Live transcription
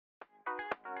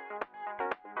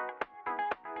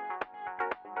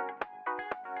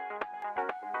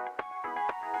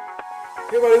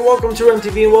Hey everybody, welcome to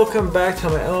RemTV and welcome back to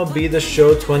my MLB The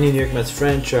Show 20 New York Mets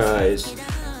franchise.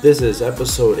 This is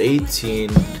episode 18,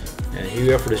 and here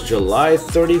we are for this July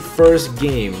 31st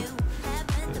game.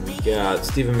 And we got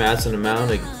Steven Matz on the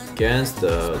mound against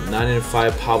the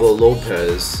 9-5 Pablo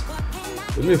Lopez.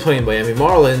 We're going to be playing Miami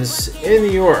Marlins in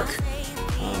New York.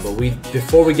 But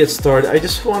before we get started, I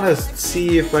just want to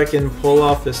see if I can pull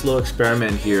off this little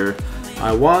experiment here.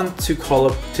 I want to call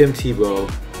up Tim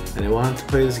Tebow, and I want him to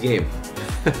play this game.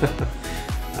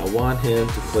 I want him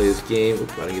to play this game.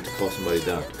 Oops, I didn't get to call somebody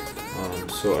down.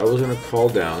 So I was going to call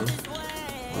down.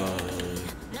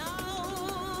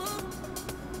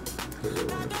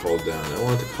 I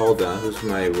want to call down. Who's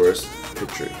my worst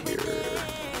pitcher here?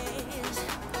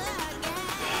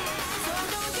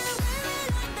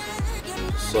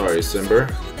 Sorry, Simber.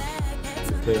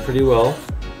 You're playing pretty well.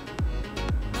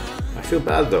 I feel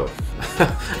bad though.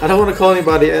 I don't want to call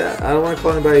anybody. I don't want to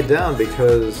call anybody down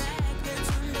because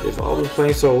they've all been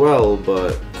playing so well.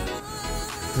 But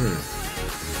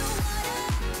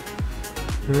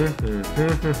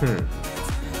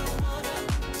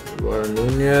Eduardo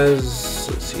Nunez.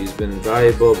 He's been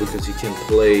valuable because he can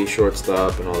play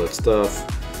shortstop and all that stuff.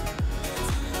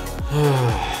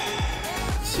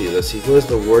 Let's see. Who has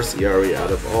the worst ERA out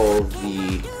of all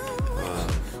the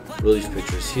relief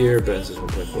pitchers here? Benson's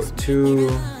 1.42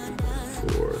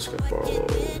 for Scott Barlow.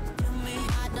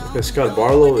 Okay, Scott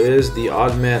Barlow is the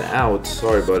odd man out.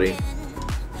 Sorry, buddy.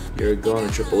 You're going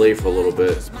to AAA for a little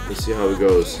bit. Let's see how it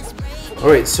goes.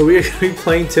 Alright, so we're going to be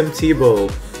playing Tim Tebow,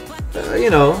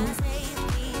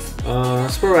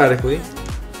 sporadically.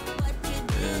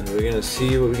 And we're going to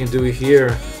see what we can do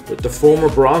here with the former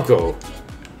Bronco.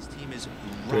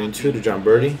 3-2 to John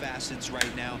Birdie. That's a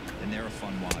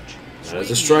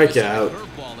strikeout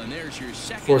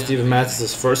for Steven Matz.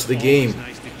 His first of the game.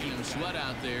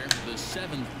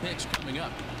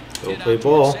 Don't play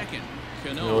ball.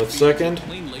 No, it's second.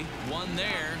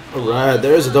 Alright,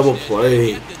 there's a double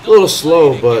play. A little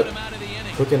slow, but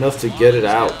quick enough to get it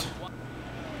out.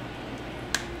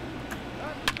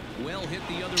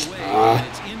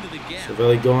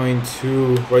 Cervelli going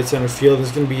to right center field.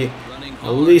 There's going to be at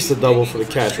least a double for the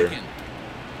catcher.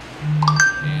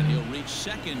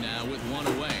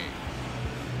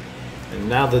 And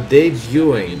now the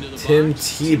debuting Tim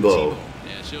Tebow.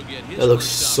 That looks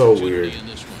so weird.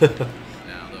 Now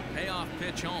the payoff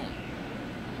pitch home.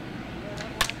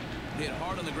 Hit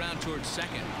hard on the ground towards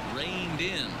second. Reined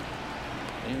in.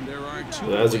 And there are two.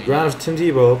 That's a ground of Tim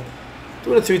Tebow.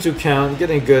 Doing a 3-2 count,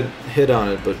 getting a good hit on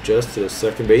it, but just to the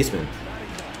second baseman.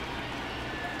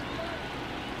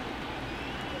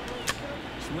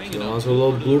 With a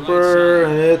little blooper,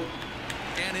 and it.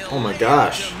 Oh my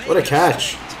gosh! What a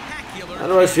catch! How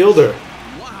do I fielder?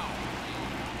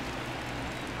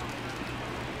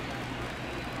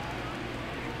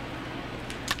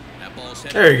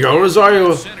 There you go.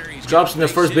 Rosario drops in the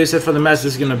first base hit for the Mets.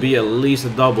 This is going to be at least a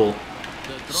double.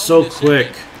 So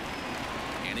quick.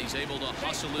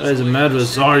 That is Matt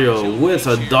Rosario with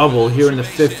a double here in the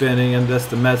 5th inning, and that's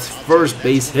the Mets' first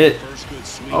base hit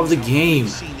of the game.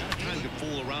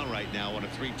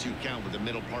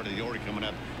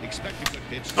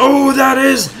 Oh, that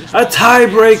is a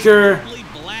tiebreaker.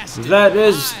 That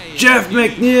is Jeff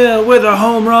McNeil with a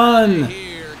home run.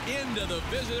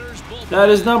 That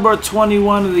is number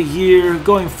 21 of the year,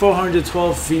 going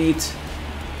 412 feet.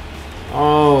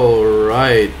 All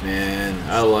right, man.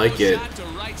 I like it.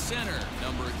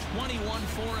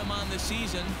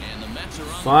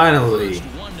 Finally,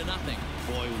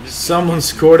 someone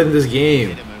scored in this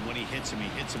game. When he hits him in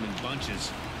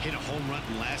bunches. Hit a home run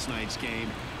in last night's game,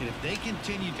 and if they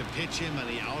continue to pitch him on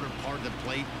the outer part of the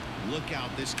plate, look out,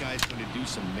 this guy's going to do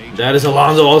some major. That is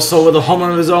Alonso also with a home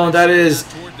run of his own. That is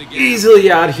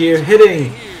easily out here,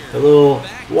 hitting a little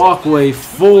walkway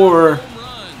for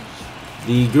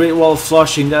the Great Wall of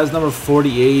Flushing. That is number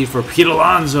 48 for Pete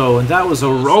Alonso, and that was a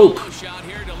rope.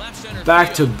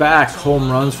 Back-to-back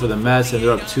home runs for the Mets, and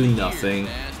they're up 2-0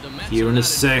 here in the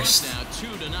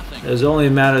 6th. There's only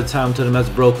a matter of time until the Mets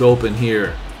broke open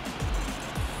here.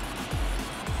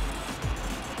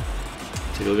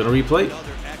 Take a look at a replay.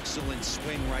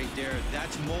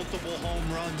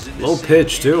 Low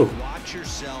pitch too.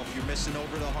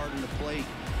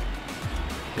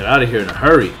 Get out of here in a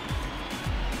hurry.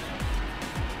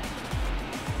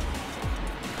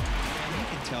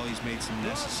 Made some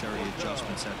necessary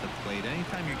adjustments at the plate.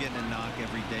 Anytime you're getting a knock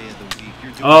every day of the week,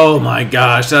 you're doing. Oh my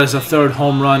gosh, that is the 3rd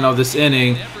home run of this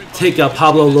inning. Take out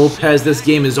Pablo Lopez. This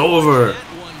game is over.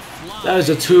 That is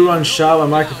a 2-run shot by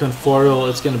Michael Conforto.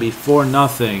 It's going to be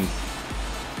 4-0.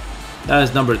 That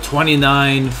is number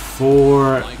 29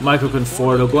 for Michael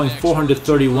Conforto, going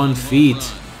 431 feet.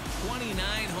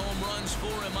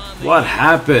 What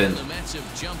happened?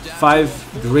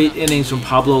 5 great innings from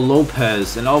Pablo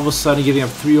Lopez, and all of a sudden giving up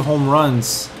 3 home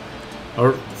runs.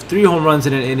 Or 3 home runs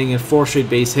in an inning and 4 straight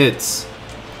base hits.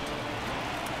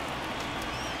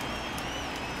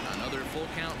 Another full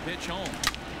count pitch home.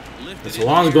 This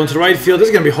Alonso going to the right field. This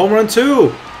is going to be a home run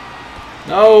too.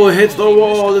 No, it hits the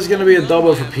wall. This is going to be a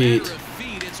double for Pete.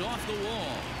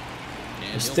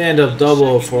 A stand-up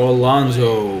double for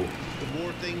Alonso.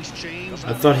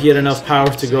 I thought he had enough power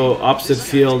to go opposite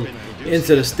field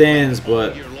into the stands,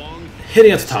 but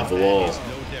hitting at the top of the wall.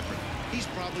 He's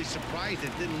probably surprised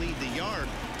it didn't leave the yard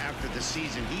after the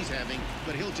season he's having,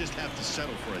 but he'll just have to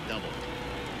settle for a double.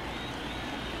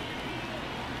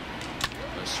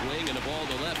 A swing and a ball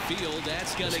to left field.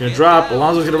 That's going to drop.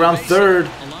 Alonso's going to round third.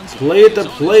 Play at the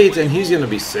plate, and he's going to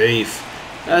be safe.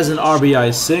 As an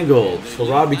RBI single for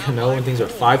Robbie Cano, and things are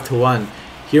 5-1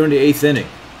 here in the 8th inning.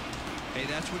 Hey,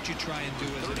 that's what you try and do.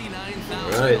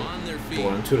 Alright,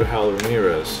 1-2 to Hal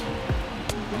Ramirez.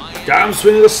 Got him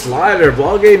swinging the slider.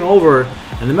 Ball game over,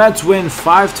 and the Mets win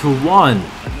 5-1.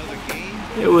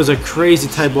 It was a crazy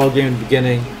tight ball game in the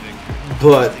beginning,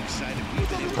 but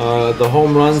the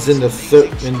home runs in the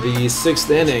 6th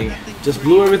inning just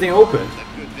blew everything open.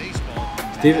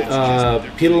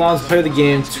 Pete Alonso played the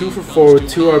game 2 for 4 with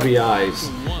 2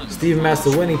 RBIs. Steve Matz,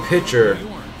 the winning pitcher,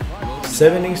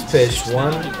 7 innings pitched,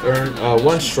 1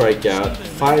 strikeout,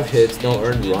 5 hits, no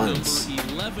earned runs.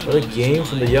 What a game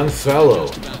from the young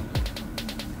fellow.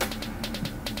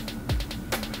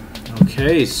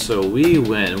 Okay, so we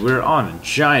win. We're on a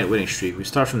giant winning streak. We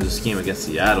start from this game against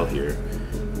Seattle here.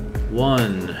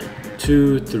 1,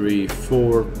 2, 3,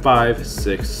 4, 5,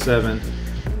 6, 7.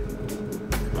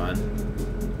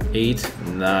 8,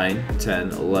 9,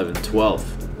 10, 11,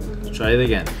 12. Let's try it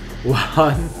again.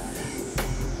 1,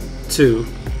 2,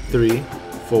 3,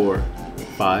 4,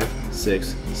 5,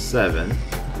 6, 7,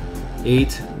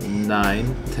 8,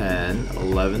 9, 10,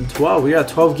 11, 12. We got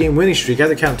a 12-game winning streak. I had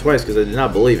to count twice because I did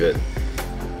not believe it.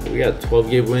 We got a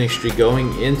 12-game winning streak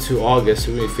going into August.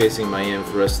 We're going to be facing Miami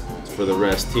for the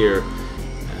rest here.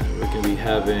 And we're going to be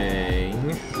having,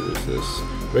 who is this?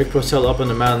 Rick Porcello up on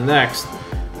the mound next.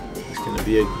 Going to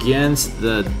be against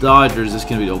the Dodgers. This is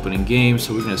going to be the opening game,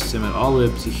 so we're going to sim it all the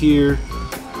way up to here,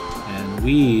 and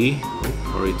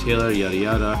Corey Taylor, yada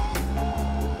yada.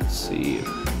 Let's see.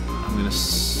 I'm going to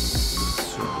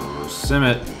sim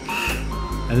it,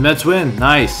 and the Mets win.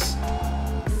 Nice.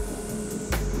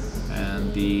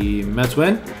 And the Mets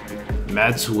win.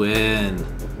 Mets win.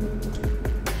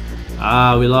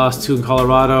 We lost 2 in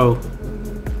Colorado.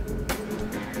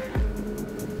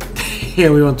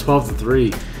 Yeah, we won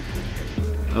 12-3.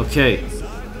 Okay,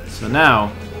 so now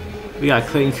we got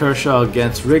Clayton Kershaw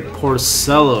against Rick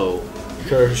Porcello.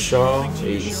 Kershaw,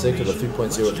 86 with a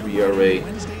 3.03 ERA. We're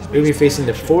going to be facing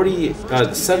the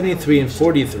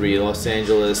 73-43 Los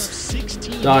Angeles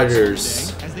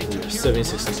Dodgers,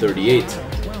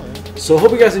 76-38. So I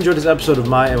hope you guys enjoyed this episode of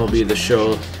My MLB The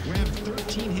Show,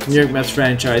 New York Mets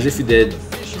franchise. If you did,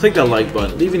 click that like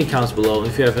button, leave any comments below.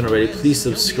 If you haven't already, please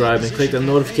subscribe and click that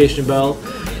notification bell.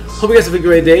 Hope you guys have a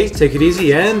great day. Take it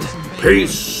easy and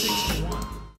peace.